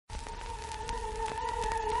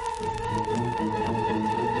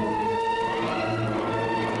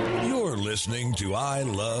You're listening to I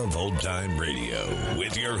Love Old Time Radio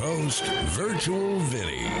with your host, Virtual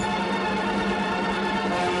Vinny.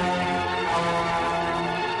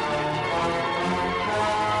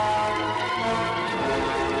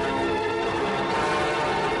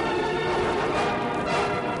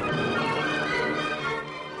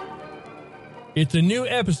 It's a new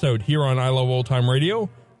episode here on I Love Old Time Radio.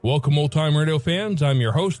 Welcome, Old Time Radio fans. I'm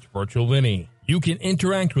your host, Virtual Vinny. You can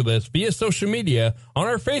interact with us via social media on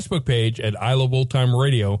our Facebook page at I Love Old Time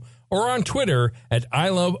Radio or on Twitter at I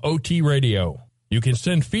Love OT Radio. You can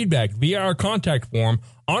send feedback via our contact form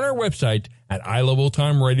on our website at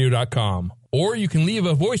iloveoldtimeradio.com, or you can leave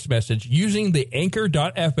a voice message using the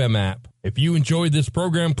Anchor.fm app. If you enjoyed this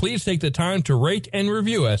program, please take the time to rate and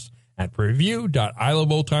review us at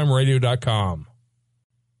review.iloveoldtimeradio.com.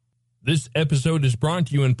 This episode is brought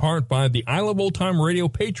to you in part by the I Love Old Time Radio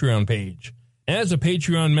Patreon page. As a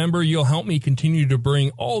Patreon member, you'll help me continue to bring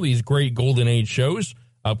all these great Golden Age shows,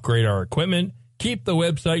 upgrade our equipment, keep the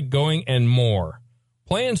website going, and more.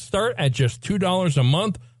 Plans start at just $2 a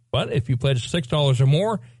month, but if you pledge $6 or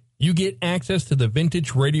more, you get access to the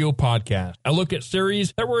Vintage Radio Podcast, a look at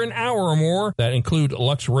series that were an hour or more that include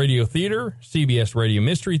Lux Radio Theater, CBS Radio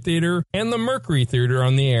Mystery Theater, and the Mercury Theater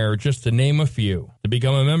on the Air, just to name a few. To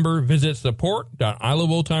become a member, visit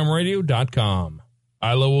support.iloveoldtimeradio.com.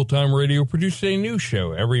 I Love Old Time Radio produces a new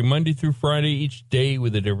show every Monday through Friday, each day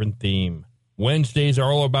with a different theme. Wednesdays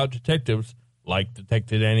are all about detectives, like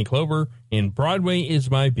Detective Danny Clover in Broadway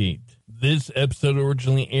Is My Beat. This episode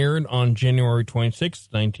originally aired on January 26,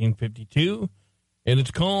 1952, and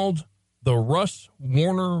it's called The Russ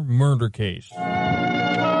Warner Murder Case.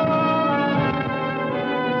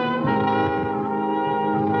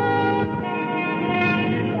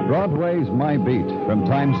 Broadway's My Beat, from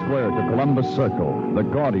Times Square to Columbus Circle, the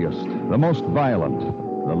gaudiest, the most violent,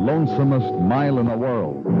 the lonesomest mile in the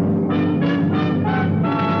world.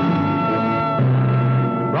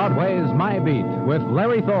 Broadway's My Beat, with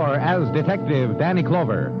Larry Thor as Detective Danny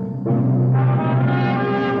Clover.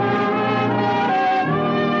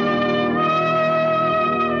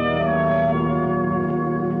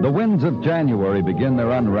 The winds of January begin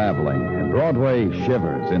their unraveling, and Broadway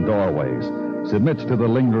shivers in doorways, submits to the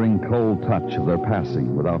lingering cold touch of their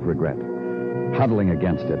passing without regret, huddling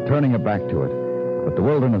against it, turning her back to it. But the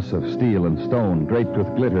wilderness of steel and stone draped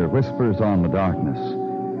with glitter whispers on the darkness.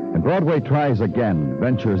 And Broadway tries again,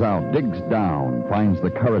 ventures out, digs down, finds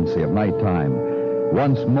the currency of nighttime,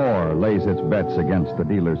 once more lays its bets against the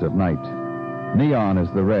dealers of night. Neon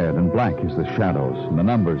is the red and black is the shadows, and the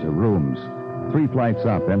numbers of rooms. 3 flights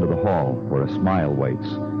up, into the hall, where a smile waits,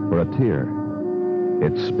 for a tear.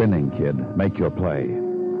 It's spinning, kid. Make your play.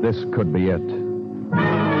 This could be it.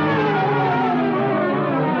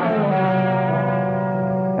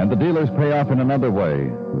 And the dealers pay off in another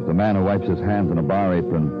way, as the man who wipes his hands in a bar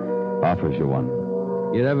apron offers you one.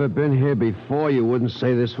 You'd ever been here before, you wouldn't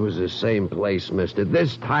say this was the same place, mister.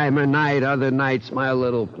 This time of night, other nights, my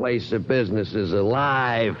little place of business is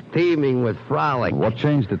alive, teeming with frolic. What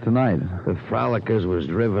changed it tonight? The frolickers was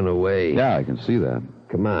driven away. Yeah, I can see that.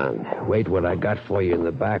 Come on, wait what I got for you in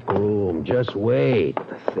the back room. Just wait.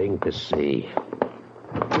 The thing to see.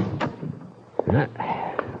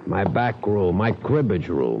 My back room, my cribbage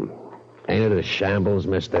room. Ain't it a shambles,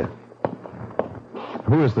 mister?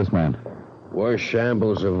 Who is this man? Worst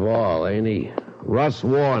shambles of all, ain't he? Russ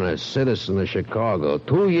Warner, citizen of Chicago.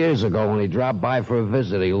 2 years ago, when he dropped by for a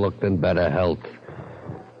visit, he looked in better health.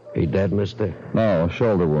 He dead, mister? No, a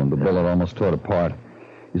shoulder wound. The bullet almost tore it apart.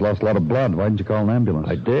 He's lost a lot of blood. Why didn't you call an ambulance?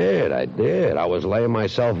 I did. I was laying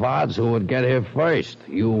myself odds who would get here first.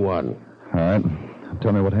 You won. All right.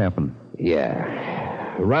 Tell me what happened. Yeah.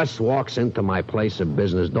 Russ walks into my place of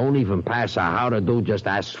business, don't even pass a how to do, just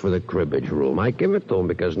asks for the cribbage room. I give it to him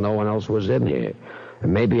because no one else was in here.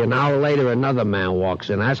 And maybe an hour later, another man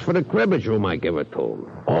walks in, asks for the cribbage room. I give it to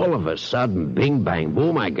him. All of a sudden, bing, bang,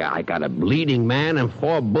 boom, I got a bleeding man and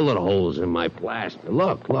 4 bullet holes in my plaster.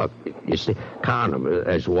 Look. You see, count them.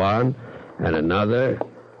 There's one and another.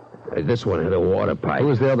 This one hit a water pipe. Who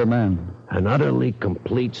was the other man? An utterly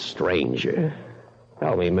complete stranger.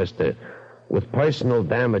 Tell me, mister, with personal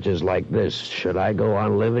damages like this, should I go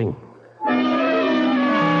on living?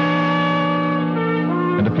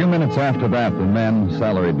 And a few minutes after that, the men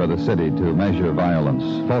salaried by the city to measure violence,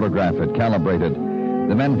 photograph it, calibrate it,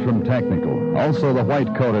 the men from technical, also the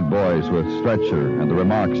white-coated boys with stretcher and the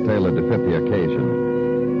remarks tailored to fit the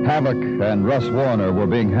occasion. Havoc and Russ Warner were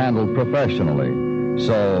being handled professionally,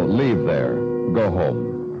 so leave there, go home.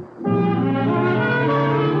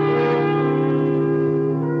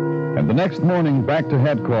 And the next morning, back to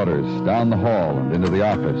headquarters, down the hall and into the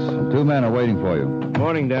office. And 2 men are waiting for you.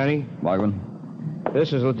 Morning, Danny. Margman?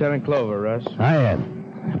 This is Lieutenant Clover, Russ. Hi,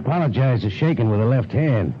 Ed. Apologize for shaking with the left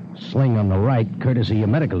hand. Sling on the right, courtesy of your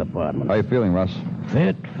medical department. How you feeling, Russ?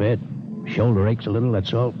 Fit. Shoulder aches a little,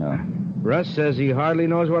 that's all. Yeah. Russ says he hardly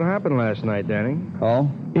knows what happened last night, Danny.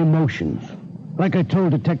 Oh? Emotions. Like I told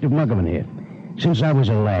Detective Muggerman here. Since I was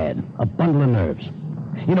a lad, a bundle of nerves.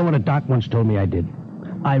 You know what a doc once told me I did?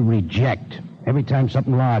 I reject. Every time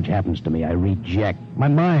something large happens to me, I reject. My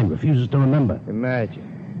mind refuses to remember.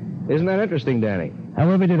 Imagine. Isn't that interesting, Danny?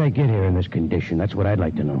 However did I get here in this condition? That's what I'd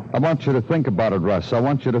like to know. I want you to think about it, Russ. I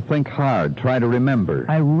want you to think hard. Try to remember.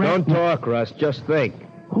 Don't talk, Russ. Just think.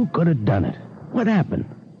 Who could have done it? What happened?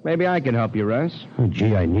 Maybe I can help you, Russ. Oh,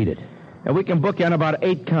 gee, I need it. And we can book you on about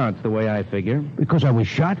 8 counts, the way I figure. Because I was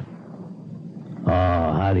shot? Oh,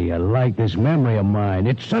 how do you like this memory of mine?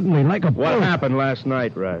 It's suddenly like a... What happened last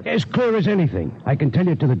night, Russ? As clear as anything. I can tell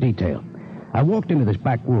you to the detail. I walked into this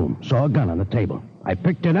back room, saw a gun on the table. I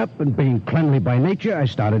picked it up, and being cleanly by nature, I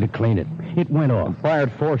started to clean it. It went off.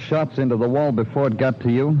 Fired 4 shots into the wall before it got to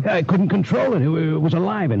you? I couldn't control it. It was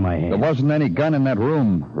alive in my hand. There wasn't any gun in that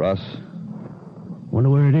room, Russ. Wonder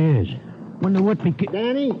where it is. Wonder what became...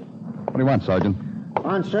 Danny, What do you want, Sergeant?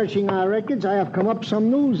 on searching our records, I have come up some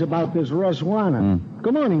news about this Russ Warner.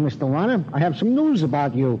 Good morning, Mr. Warner. I have some news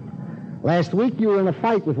about you. Last week, you were in a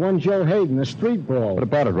fight with one Joe Hayden, a street brawl. What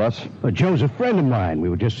about it, Russ? Joe's a friend of mine. We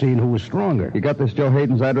were just seeing who was stronger. You got this Joe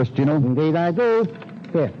Hayden's address, Gino? Indeed, I do.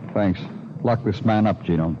 Here, Thanks. Lock this man up,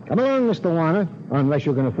 Gino. come along, Mr. Warner, unless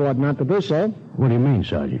you can afford not to do so. What do you mean,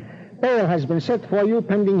 Sergeant? Bail has been set for you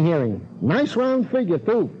pending hearing. Nice round figure,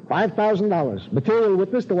 too. $5,000. Material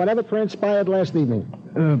witness to whatever transpired last evening.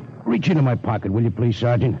 Reach into my pocket, will you please,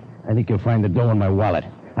 Sergeant? I think you'll find the dough in my wallet.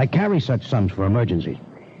 I carry such sums for emergencies.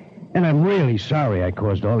 And I'm really sorry I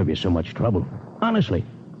caused all of you so much trouble. Honestly.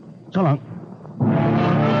 So long.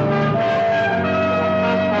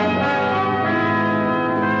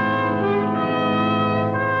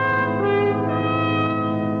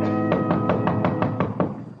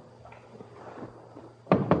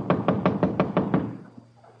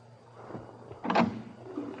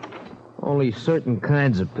 Only certain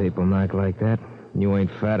kinds of people knock like that. You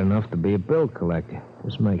ain't fat enough to be a bill collector.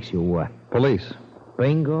 This makes you what? Police.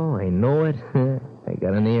 Bingo, I know it. I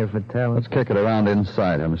got an ear for talent. Let's kick it around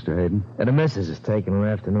inside, huh, Mr. Hayden? The missus is taking her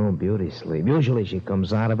afternoon beauty sleep. Usually she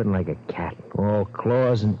comes out of it like a cat. All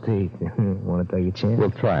claws and teeth. Want to take a chance? We'll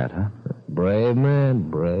try it, huh? Brave man,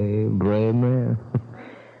 brave man.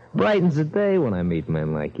 Brightens the day when I meet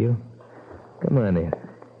men like you. Come on in.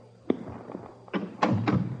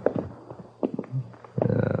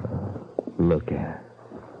 Look at her.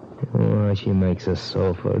 Oh, she makes a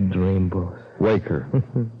sofa a dream booth. Wake her.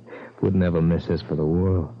 Would never miss this for the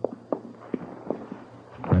world.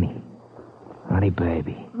 Honey,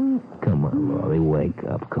 baby. Come on, Lori, wake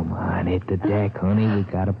up. Come on, hit the deck, honey. We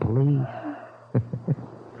got a police.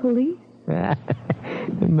 Police?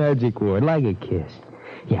 The magic word, like a kiss.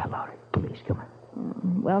 Yeah, Lori, police, come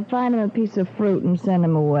on. Well, find him a piece of fruit and send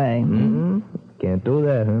him away. Mm-hmm. Can't do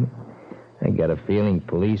that, honey. I got a feeling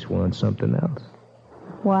police want something else.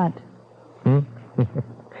 What?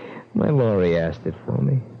 My Laurie asked it for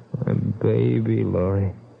me. My baby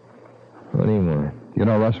Laurie. What do you want? You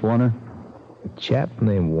know Russ Warner? A chap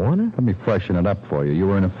named Warner? Let me freshen it up for you. You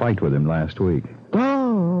were in a fight with him last week.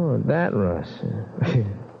 Oh, that Russ.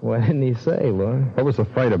 What didn't he say, Laurie? What was the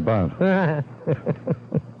fight about? Tell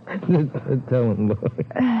him,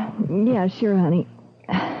 Laurie. Yeah, sure, honey.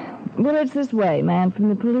 Well, it's this way, man, from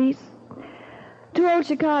the police. 2 old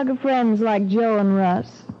Chicago friends like Joe and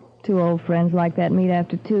Russ. 2 old friends like that meet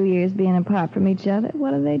after 2 years being apart from each other.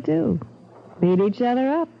 What do? Beat each other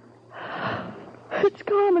up. It's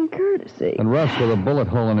common courtesy. And Russ with a bullet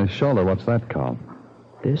hole in his shoulder, what's that called?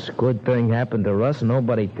 This good thing happened to Russ,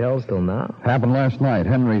 nobody tells till now. Happened last night,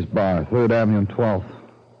 Henry's Bar, 3rd Avenue and 12th.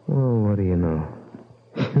 Oh, what do you know?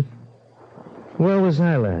 Where was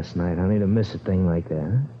I last night, honey, to miss a thing like that,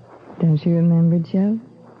 huh? Don't you remember, Joe?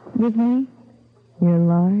 With me? You're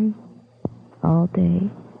Laurie. All day.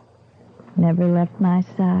 Never left my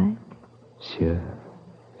side. Sure.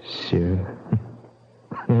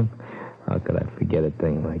 How could I forget a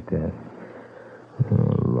thing like that?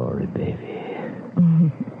 Oh, Laurie, baby.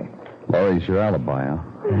 Laurie's your alibi, huh?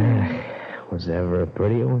 Was there ever a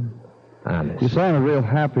prettier one? Honest. You sounded real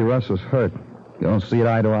happy Russ was hurt. You don't see it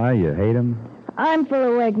eye to eye? You hate him? I'm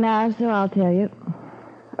full awake now, so I'll tell you.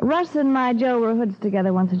 Russ and my Joe were hoods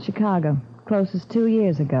together once in Chicago. Closest 2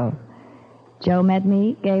 years ago. Joe met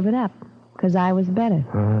me, gave it up, because I was better.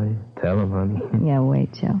 Tell him, honey. Yeah,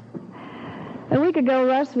 wait, Joe. A week ago,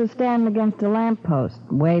 Russ was standing against a lamppost,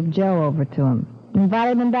 waved Joe over to him,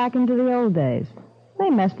 invited him back into the old days. They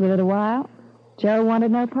messed with it a while. Joe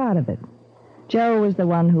wanted no part of it. Joe was the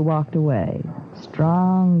one who walked away.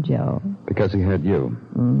 Strong Joe. Because he had you.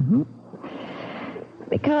 Mm-hmm.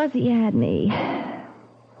 Because he had me.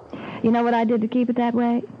 You know what I did to keep it that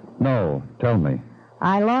way? No, tell me.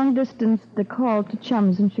 I long-distanced the call to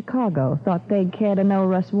chums in Chicago. Thought they'd care to know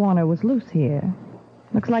Russ Warner was loose here.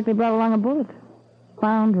 Looks like they brought along a bullet.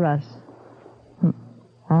 Found Russ.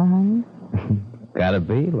 Gotta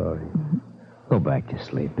be, Lori. Go back to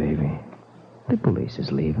sleep, baby. The police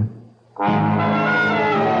is leaving.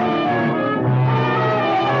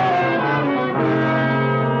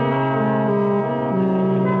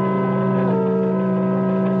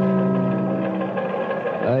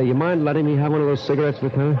 You mind letting me have one of those cigarettes,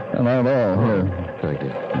 Lieutenant? Not at all. Here. Thank you.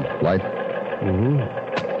 Light? Mm-hmm.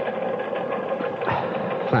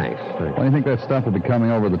 Thanks. When do you think that stuff will be coming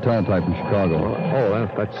over the teletype in Chicago?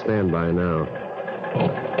 That's standby now.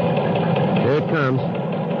 Here it comes.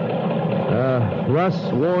 Russ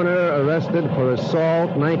Warner arrested for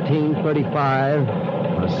assault, 1935.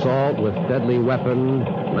 Assault with deadly weapon,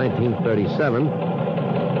 1937.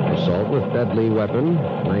 Assault with deadly weapon,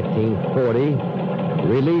 1940.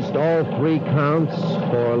 Released all 3 counts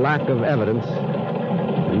for lack of evidence.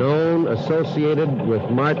 Known associated with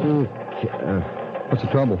Martin... What's the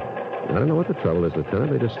trouble? I don't know what the trouble is,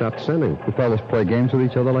 Lieutenant. They just stopped sending. You fellas play games with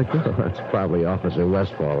each other like this? That's probably Officer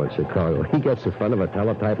Westfall in Chicago. He gets in front of a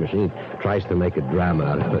teletype machine, tries to make a drama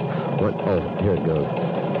out of it. Here it goes.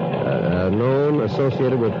 Known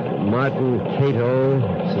associated with Martin Cato,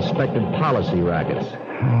 suspected policy rackets.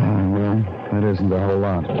 Well, that isn't a whole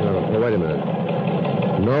lot. Wait a minute.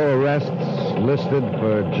 No arrests listed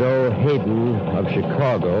for Joe Hayden of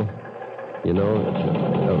Chicago. You know,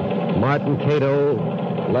 Martin Cato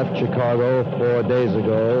left Chicago 4 days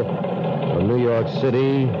ago from New York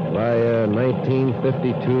City by a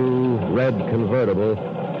 1952 red convertible,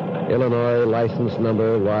 Illinois license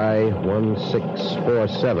number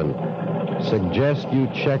Y1647. Suggest you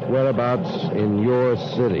check whereabouts in your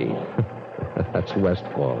city. That's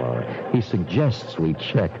Westfall, all right. He suggests we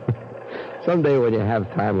check. Someday when you have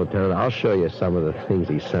time, Lieutenant, I'll show you some of the things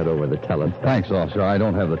he sent over the telephone. Thanks, officer. I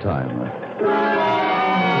don't have the time.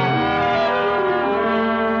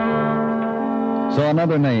 So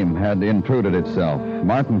another name had intruded itself.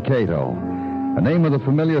 Martin Cato. A name with a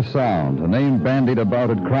familiar sound. A name bandied about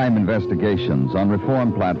at crime investigations, on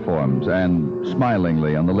reform platforms, and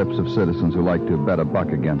smilingly on the lips of citizens who like to bet a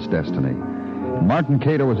buck against destiny. Martin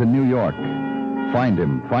Cato was in New York. Find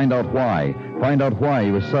him. Find out why. Find out why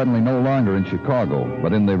he was suddenly no longer in Chicago,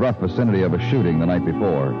 but in the rough vicinity of a shooting the night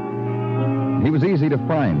before. He was easy to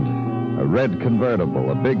find. A red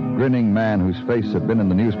convertible, a big grinning man whose face had been in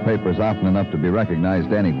the newspapers often enough to be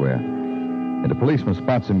recognized anywhere. And a policeman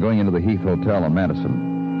spots him going into the Heath Hotel on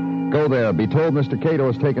Madison. Go there. Be told Mr. Cato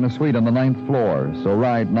has taken a suite on the 9th floor, so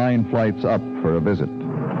ride 9 flights up for a visit.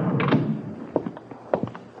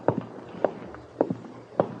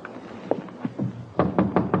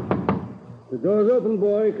 The door's open,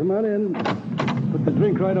 boy. Come on in. Put the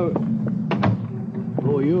drink right over.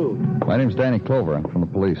 Who are you? My name's Danny Clover. I'm from the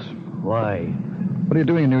police. Why? What are you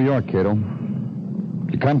doing in New York, Cato?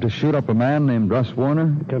 You come to shoot up a man named Russ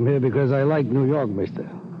Warner? I come here because I like New York, mister.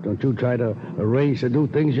 Don't you try to arrange to do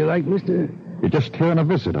things you like, mister? You're just here on a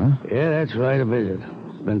visit, huh? Yeah, that's right, a visit.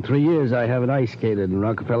 It's been 3 years I haven't ice skated in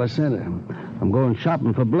Rockefeller Center. I'm going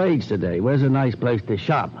shopping for blades today. Where's a nice place to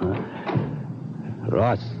shop, huh?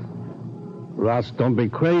 Ross, don't be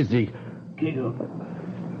crazy. Cato.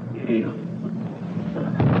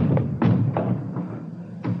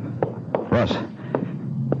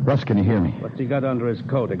 Russ, can you hear me? What's he got under his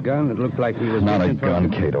coat? A gun? It looked like he was... Not a gun,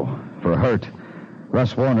 Cato. For a hurt.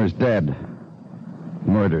 Russ Warner's dead.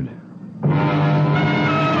 Murdered.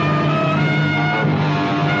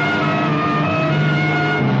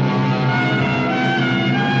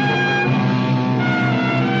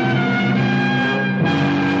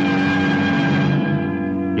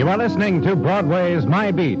 You are listening to Broadway's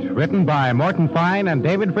My Beat, written by Morton Fine and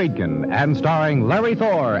David Friedkin, and starring Larry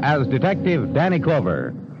Thor as Detective Danny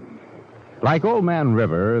Clover. Like Old Man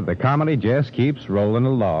River, the comedy just keeps rolling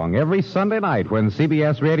along every Sunday night when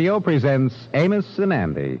CBS Radio presents Amos and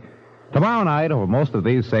Andy. Tomorrow night, over most of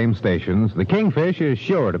these same stations, the Kingfish is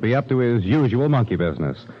sure to be up to his usual monkey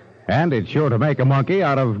business. And it's sure to make a monkey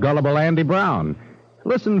out of gullible Andy Brown.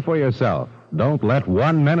 Listen for yourself. Don't let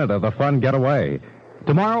 1 minute of the fun get away.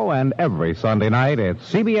 Tomorrow and every Sunday night,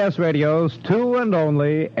 it's CBS Radio's two and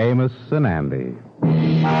only Amos and Andy.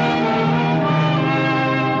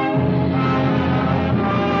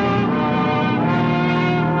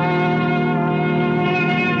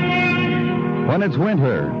 When it's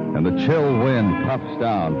winter and the chill wind puffs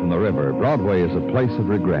down from the river, Broadway is a place of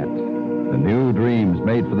regret. The new dreams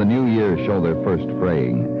made for the new year show their first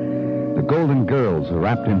fraying. The golden girls are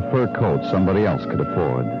wrapped in fur coats somebody else could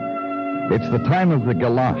afford. It's the time of the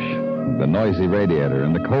galoche, the noisy radiator,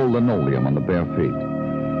 and the cold linoleum on the bare feet.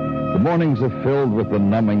 The mornings are filled with the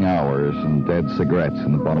numbing hours and dead cigarettes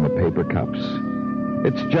in the bottom of paper cups.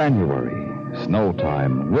 It's January, snow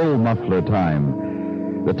time, wool muffler time,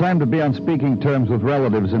 the time to be on speaking terms with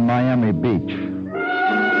relatives in Miami Beach.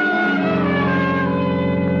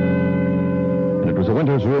 And it was a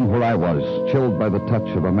winter's room where I was, chilled by the touch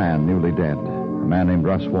of a man newly dead, a man named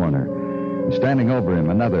Russ Warner. And standing over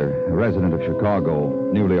him, another, a resident of Chicago,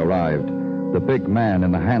 newly arrived, the big man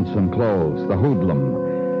in the handsome clothes, the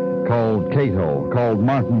hoodlum, called Cato, called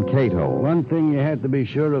Martin Cato. One thing you had to be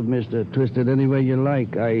sure of, mister. Twist it any way you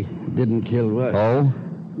like. I didn't kill Russ. Oh?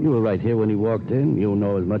 You were right here when he walked in. You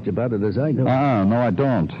know as much about it as I do. No, I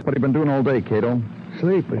don't. What have you been doing all day, Cato?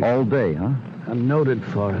 Sleeping. All day, huh? I'm noted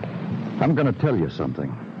for it. I'm going to tell you something.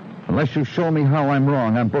 Unless you show me how I'm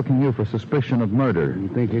wrong, I'm booking you for suspicion of murder. You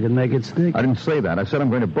think you can make it stick? I didn't say that. I said I'm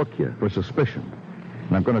going to book you for suspicion.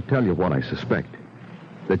 And I'm going to tell you what I suspect.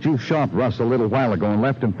 That you shot Russ a little while ago and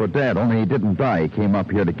left him for dead, only he didn't die. He came up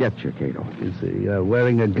here to get you, Cato. Is he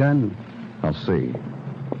wearing a gun? I'll see.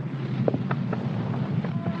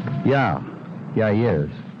 Yeah, he is.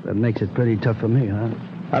 That makes it pretty tough for me, huh?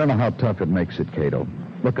 I don't know how tough it makes it, Cato.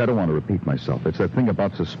 Look, I don't want to repeat myself. It's that thing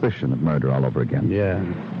about suspicion of murder all over again. Yeah.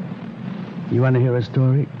 You want to hear a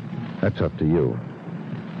story? That's up to you.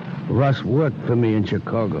 Russ worked for me in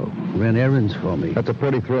Chicago. Ran errands for me. That's a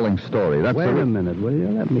pretty thrilling story. Wait a minute, will you?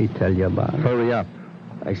 Let me tell you about it. Hurry up.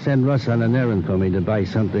 I sent Russ on an errand for me to buy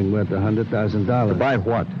something worth $100,000. To buy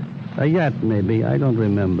what? A yacht, maybe. I don't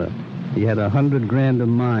remember. He had $100,000 of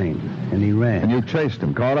mine, and he ran. And you chased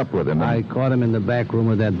him, caught up with him. I caught him in the back room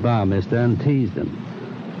of that bar, mister, and teased him.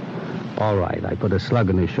 All right, I put a slug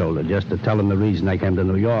in his shoulder just to tell him the reason I came to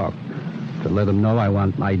New York. To let him know I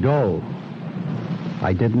want my dough.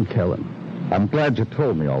 I didn't kill him. I'm glad you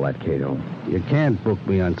told me all that, Cato. You can't book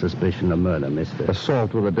me on suspicion of murder, mister.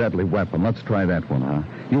 Assault with a deadly weapon. Let's try that one, huh?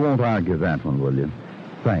 You won't argue that one, will you?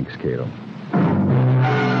 Thanks, Cato.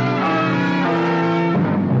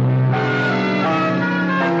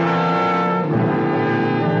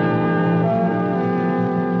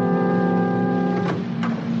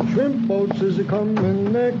 Shrimp boats is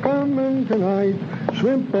a-comin', they're comin' tonight.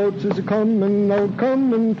 Shrimp boats is a-comin', they're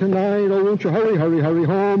comin' tonight. Oh, won't you hurry, hurry, hurry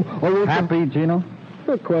home? Oh, won't Happy, Gino?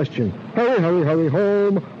 Good question. Hurry, hurry, hurry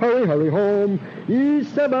home. Hurry, hurry home.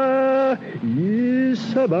 Isaba,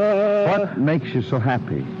 Isaba. What makes you so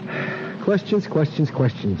happy? Questions.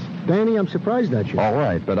 Danny, I'm surprised at you. All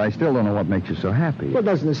right, but I still don't know what makes you so happy. Well,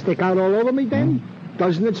 doesn't it stick out all over me, Danny?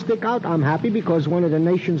 Doesn't it stick out? I'm happy because one of the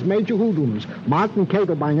nation's major hoodlums, Martin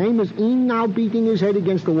Cato by name, is now beating his head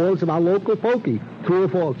against the walls of our local pokey. True or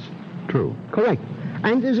false? True. Correct.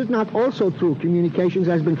 And is it not also true Communications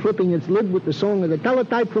has been flipping its lid with the song of the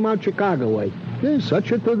teletype from out Chicago way? There's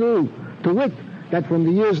such a to-do. To wit, that from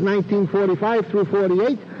the years 1945 through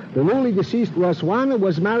 48, the newly deceased Russ Warner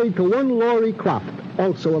was married to one Laurie Croft,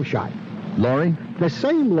 also of Chi. Laurie? The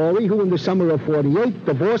same Laurie who in the summer of 48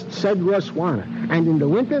 divorced said Russ Warner, and in the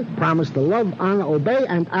winter promised to love, honor, obey,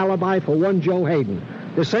 and alibi for one Joe Hayden.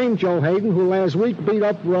 The same Joe Hayden who last week beat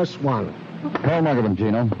up Russ Warner. Call Muggavan,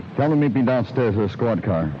 Gino. Tell him to meet me downstairs with a squad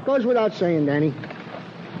car. Goes without saying, Danny.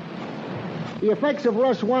 The effects of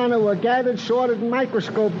Russ Warner were gathered, sorted, and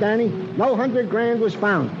microscoped, Danny. No $100,000 was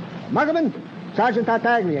found. Muggavan, Sergeant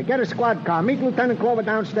Tartaglia, get a squad car. Meet Lieutenant Clover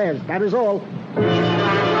downstairs. That is all.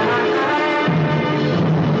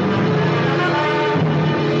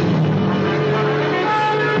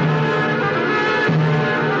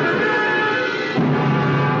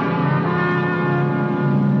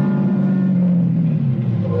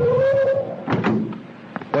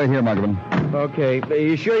 Wait here, Muggavan. Okay.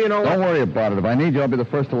 You sure you know... Don't worry about it. If I need you, I'll be the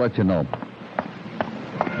first to let you know.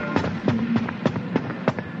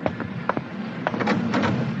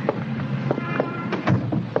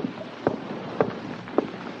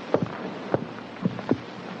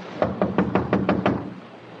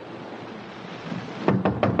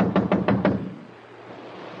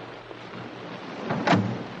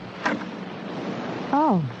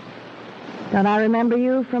 Oh. Don't I remember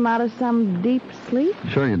you from out of some deep sleep?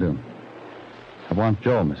 Sure you do. I want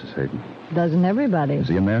Joe, Mrs. Hayden. Doesn't everybody? Is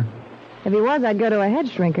he in there? If he was, I'd go to a head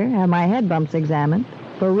shrinker, have my head bumps examined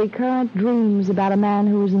for recurrent dreams about a man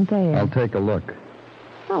who isn't there. I'll take a look.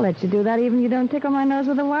 I'll let you do that even if you don't tickle my nose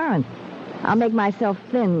with a warrant. I'll make myself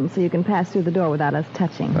thin so you can pass through the door without us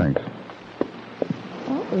touching. Thanks.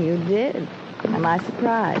 Oh, you did. Am I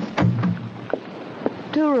surprised?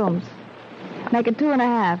 2 rooms. Make it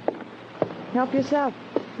 2.5. Help yourself.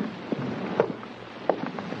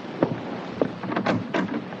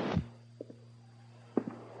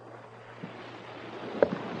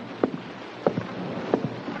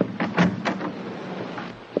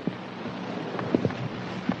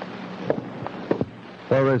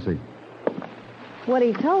 Where is he? What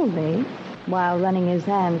he told me, while running his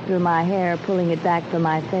hand through my hair, pulling it back from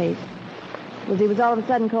my face, was he was all of a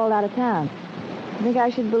sudden called out of town. You think I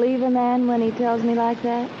should believe a man when he tells me like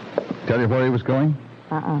that? Tell you where he was going?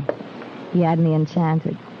 He had me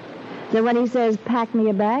enchanted. So when he says, pack me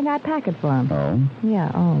a bag, I pack it for him. Oh?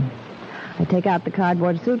 Yeah, I take out the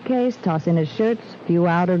cardboard suitcase, toss in his shirts, a few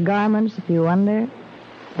outer garments, a few under.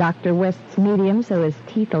 Dr. West's medium, so his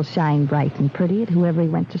teeth will shine bright and pretty at whoever he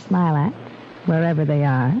went to smile at, wherever they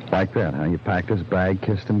are. Like that, huh? You packed his bag,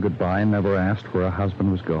 kissed him goodbye, and never asked where a husband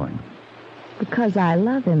was going. Because I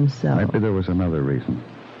love him so. Maybe there was another reason.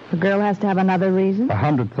 A girl has to have another reason?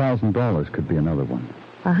 $100,000 could be another one.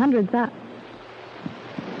 100,000?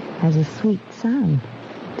 Has a sweet sound.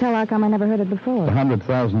 Tell how come I never heard it before. The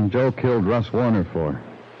 100,000 Joe killed Russ Warner for.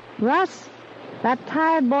 Russ? That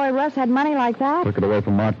tired boy Russ had money like that? Took it away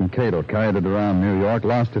from Martin Cato, carried it around New York,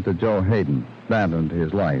 lost it to Joe Hayden. That into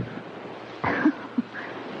his life.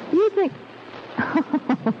 You think...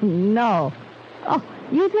 No. Oh,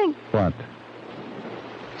 you think... What?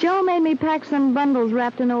 Joe made me pack some bundles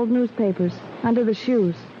wrapped in old newspapers under the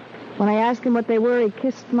shoes. When I asked him what they were, he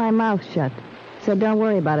kissed my mouth shut. Said, don't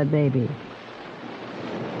worry about it, baby.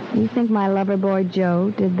 You think my lover boy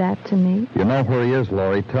Joe did that to me? You know where he is,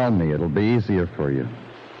 Laurie. Tell me. It'll be easier for you.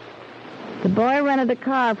 The boy rented a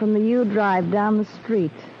car from the U-Drive down the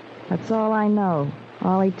street. That's all I know.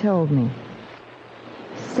 All he told me.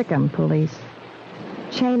 Sick 'em, police.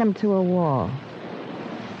 Chain 'em to a wall.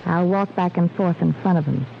 I'll walk back and forth in front of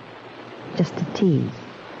him. Just to tease.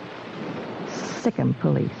 Sick 'em,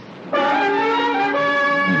 police.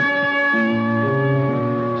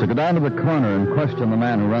 So go down to the corner and question the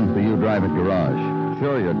man who runs the U-Drive garage.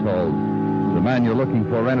 Sure, you're told. The man you're looking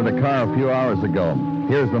for rented a car a few hours ago.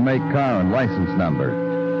 Here's the make, car, and license number.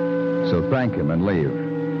 So thank him and leave.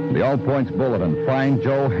 The All Points Bulletin, find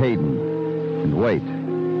Joe Hayden. And wait.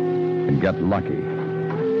 And get lucky.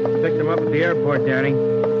 Picked him up at the airport, Danny.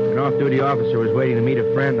 An off-duty officer was waiting to meet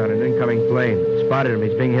a friend on an incoming plane. Spotted him.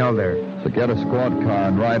 He's being held there. So get a squad car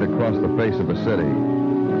and ride across the face of a city.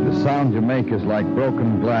 The sound you make is like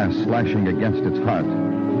broken glass slashing against its heart.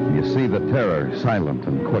 You see the terror, silent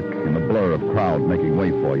and quick, in the blur of crowd making way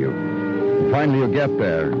for you. And finally you get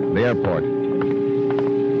there, the airport.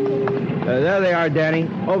 There they are, Danny.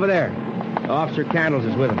 Over there. Officer Candles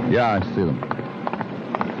is with him. Yeah, I see them.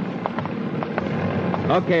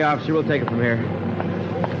 Okay, officer, we'll take it from here.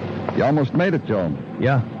 You almost made it, Joe.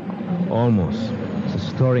 Yeah, almost. It's the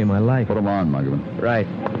story of my life. Put them on, Muggavan. Right.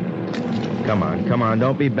 Come on.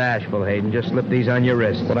 Don't be bashful, Hayden. Just slip these on your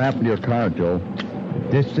wrist. What happened to your car, Joe?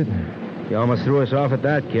 Ditched it. You almost threw us off at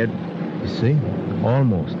that, kid. You see?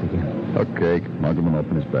 Almost again. Okay, Muggavan,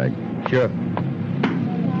 open his bag. Sure.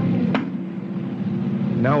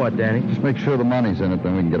 Now what, Danny? Just make sure the money's in it,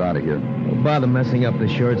 then we can get out of here. Don't bother messing up the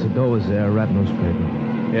shirts. The dough is there. Wrap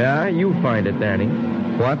newspaper. Yeah, you find it, Danny.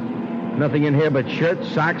 What? Nothing in here but shirts,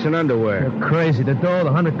 socks, and underwear. You're crazy. The dough,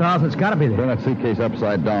 the 100,000, it's got to be there. Turn that suitcase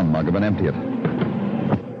upside down, Muggavan. Empty it.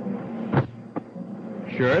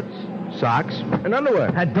 Shirts, socks, and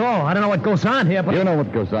underwear. That dough, I don't know what goes on here, but... You know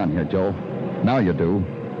what goes on here, Joe. Now you do.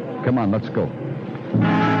 Come on, let's go.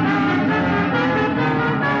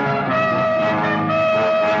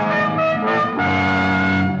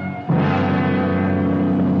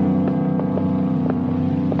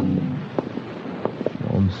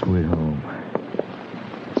 Sweet home.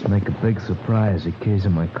 Let's make a big surprise. The keys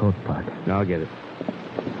in my coat pocket. I'll get it.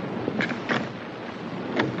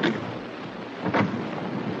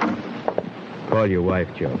 Call your wife,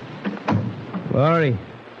 Joe.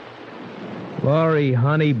 Laurie,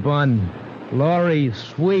 honey bun. Laurie,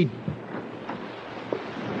 sweet.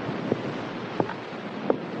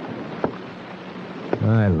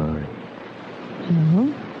 Hi, Laurie.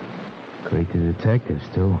 Joe? Creepy detectives,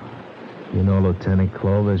 too. You know Lieutenant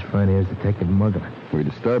Clover's friend here's Detective Muggavan. We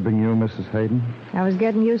disturbing you, Mrs. Hayden? I was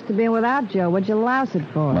getting used to being without Joe. What'd you louse it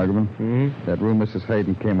for? Muggavan? Mm-hmm. That room Mrs.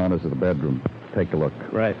 Hayden came out is the bedroom. Take a look.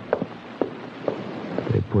 Right.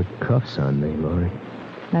 They put cuffs on me, Laurie.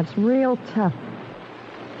 That's real tough.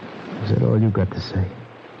 Is that all you got to say?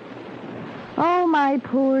 Oh, my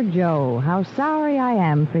poor Joe. How sorry I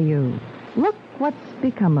am for you. Look what's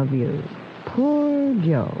become of you. Poor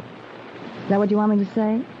Joe. Is that what you want me to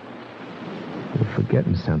say? You're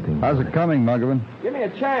forgetting something. How's it coming, Muggavan? Give me a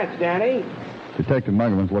chance, Danny. Detective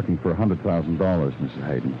Muggavan's looking for $100,000, Mrs.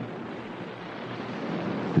 Hayden.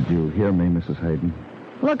 Did you hear me, Mrs. Hayden?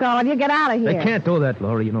 Look, Oliver, get out of here. They can't do that,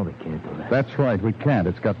 Laurie. You know they can't do that. That's right, we can't.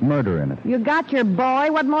 It's got murder in it. You got your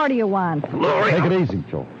boy. What more do you want? Laurie! Take it easy,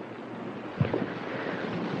 Joel.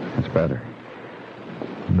 That's better.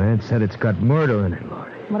 The man said it's got murder in it,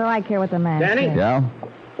 Laurie. What do I care what the man Danny? says? Yeah?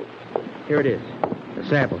 Here it is. A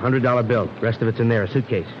sample, $100 bill. The rest of it's in there, a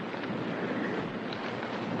suitcase.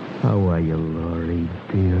 How are you, Laurie?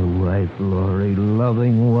 Dear wife, Laurie.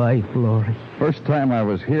 Loving wife, Laurie. First time I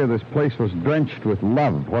was here, this place was drenched with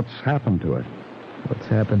love. What's happened to it? What's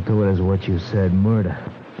happened to it is what you said, murder.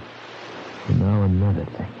 And now another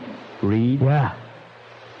thing. Greed? Yeah.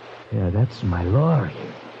 Yeah, that's my Laurie.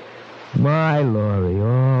 My Laurie,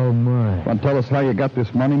 all mine. Want to tell us how you got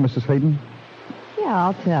this money, Mrs. Hayden? Yeah,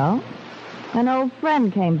 I'll tell. An old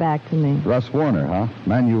friend came back to me. Russ Warner, huh?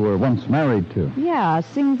 Man you were once married to. Yeah,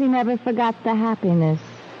 seems he never forgot the happiness.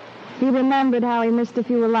 He remembered how he missed a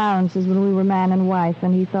few allowances when we were man and wife,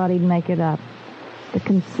 and he thought he'd make it up. The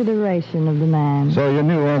consideration of the man. So you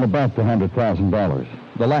knew all about the $100,000.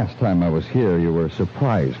 The last time I was here, you were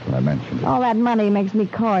surprised when I mentioned it. All that money makes me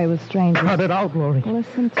coy with strangers. Cut it out, Laurie.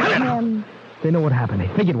 Listen to him. They know what happened. They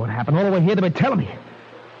figured what happened. All the way here, they've been telling me.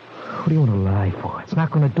 What do you want to lie for? It's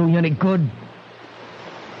not going to do you any good.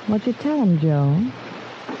 What'd you tell him, Joe?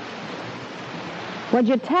 What'd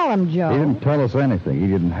you tell him, Joe? He didn't tell us anything. He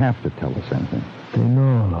didn't have to tell us anything. They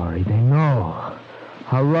know, Laurie. They know.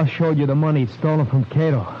 How Russ showed you the money he'd stolen from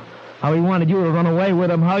Cato. How he wanted you to run away with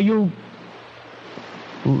him. How you...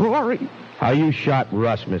 Laurie. How you shot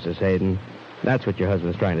Russ, Mrs. Hayden. That's what your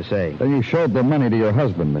husband's trying to say. Then you showed the money to your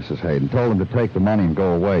husband, Mrs. Hayden. Told him to take the money and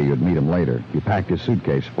go away. You'd meet him later. You packed his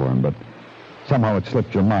suitcase for him, but somehow it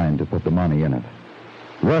slipped your mind to put the money in it.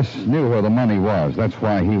 Russ knew where the money was. That's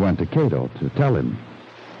why he went to Cato to tell him.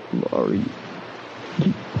 Laurie,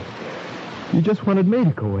 you just wanted me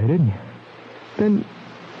to go away, didn't you? Then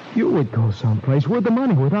you would go someplace with the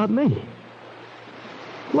money without me.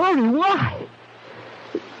 Laurie, why?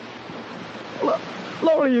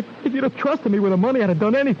 Laurie, if you'd have trusted me with the money, I'd have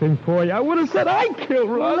done anything for you. I would have said I killed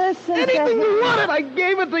Russ. Listen to anything him. you wanted, I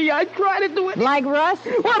gave it to you. I tried to do it. Like Russ?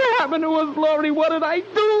 What happened to us, Laurie? What did I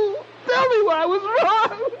do? Tell me where I was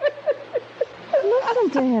wrong. Listen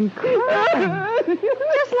to him crying.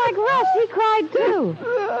 Just like Russ, he cried too.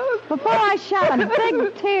 Before I shot him,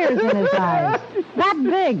 big tears in his eyes. That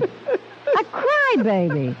big. A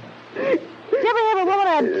crybaby. Did you ever have a woman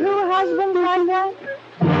that had two husbands like that?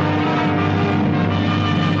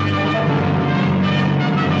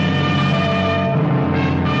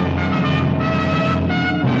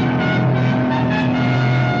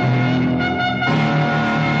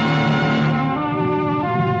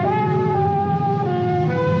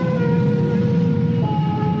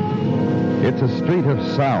 It's a street of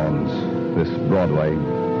sounds, this Broadway.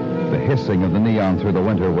 The hissing of the neon through the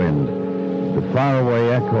winter wind. The faraway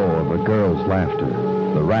echo of a girl's laughter.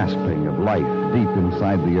 The rasping of life deep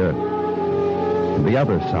inside the earth. And the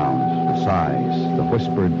other sounds, the sighs, the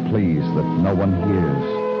whispered pleas that no one hears.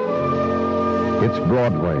 It's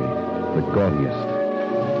Broadway, the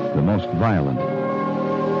gaudiest, the most violent,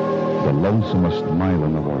 the lonesomest mile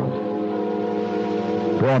in the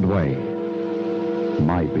world. Broadway,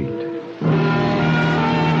 my beat.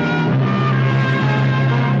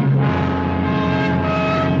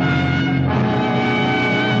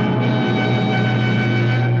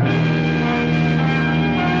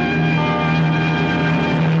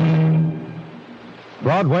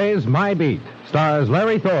 Broadway's My Beat stars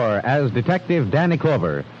Larry Thor as Detective Danny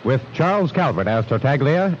Clover, with Charles Calvert as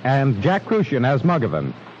Tartaglia and Jack Crucian as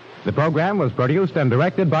Muggavan. The program was produced and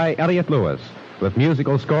directed by Elliott Lewis, with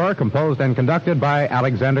musical score composed and conducted by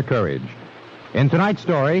Alexander Courage. In tonight's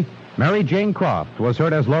story, Mary Jane Croft was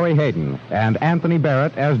heard as Laurie Hayden and Anthony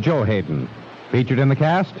Barrett as Joe Hayden. Featured in the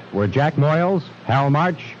cast were Jack Moyles, Hal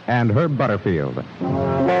March, and Herb Butterfield.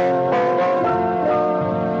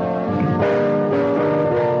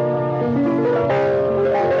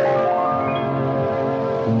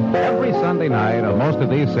 Every Sunday night on most of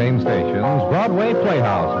these same stations, Broadway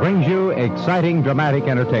Playhouse brings you exciting dramatic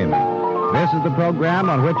entertainment. This is the program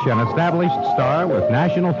on which an established star with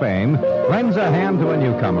national fame lends a hand to a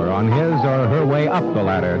newcomer on his or her way up the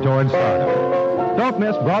ladder towards stardom. Don't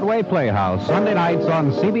miss Broadway Playhouse Sunday nights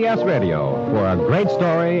on CBS Radio for a great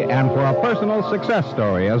story and for a personal success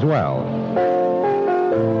story as well.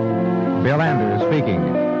 Bill Anders speaking.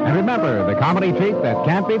 And remember, the comedy treat that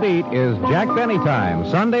can't be beat is Jack Benny Time,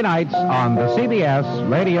 Sunday nights on the CBS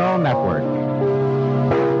Radio Network.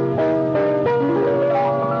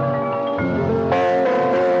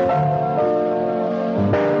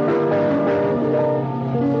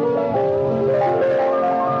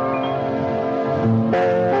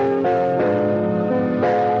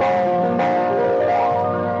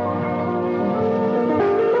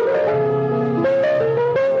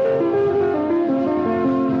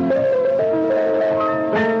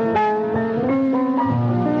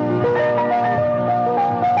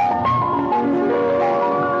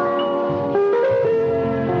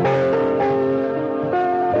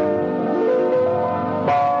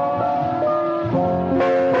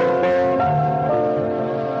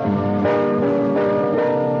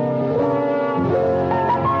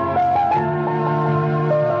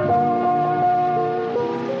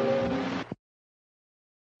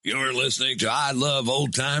 You're listening to I Love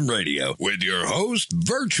Old Time Radio with your host,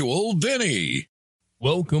 Virtual Vinny.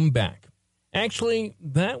 Welcome back. Actually,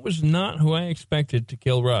 that was not who I expected to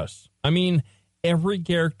kill Russ. I mean, every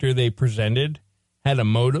character they presented had a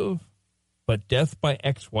motive, but death by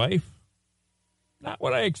ex-wife? Not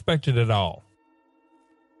what I expected at all.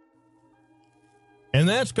 And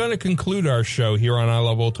that's going to conclude our show here on I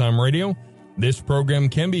Love Old Time Radio. This program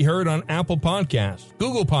can be heard on Apple Podcasts,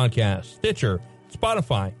 Google Podcasts, Stitcher,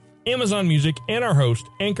 Spotify, Amazon Music, and our host,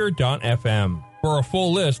 Anchor.fm. For a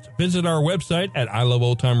full list, visit our website at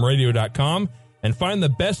iloveoldtimeradio.com and find the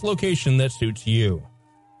best location that suits you.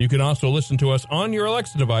 You can also listen to us on your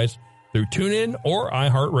Alexa device through TuneIn or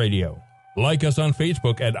iHeartRadio. Like us on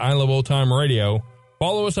Facebook at I Love Old Time Radio.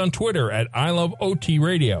 Follow us on Twitter at I Love OT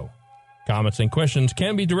Radio. Comments and questions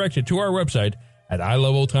can be directed to our website at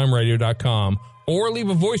iloveoldtimeradio.com or leave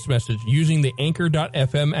a voice message using the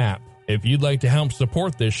Anchor.fm app. If you'd like to help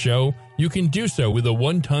support this show, you can do so with a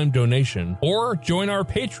one-time donation or join our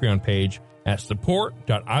Patreon page at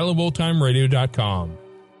support.iloveoldtimeradio.com.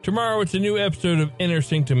 Tomorrow it's a new episode of Inner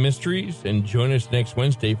Sanctum Mysteries, and join us next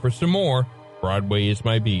Wednesday for some more Broadway is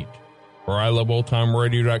My Beat. For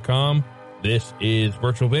iloveoldtimeradio.com, this is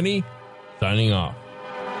Virtual Vinny, signing off.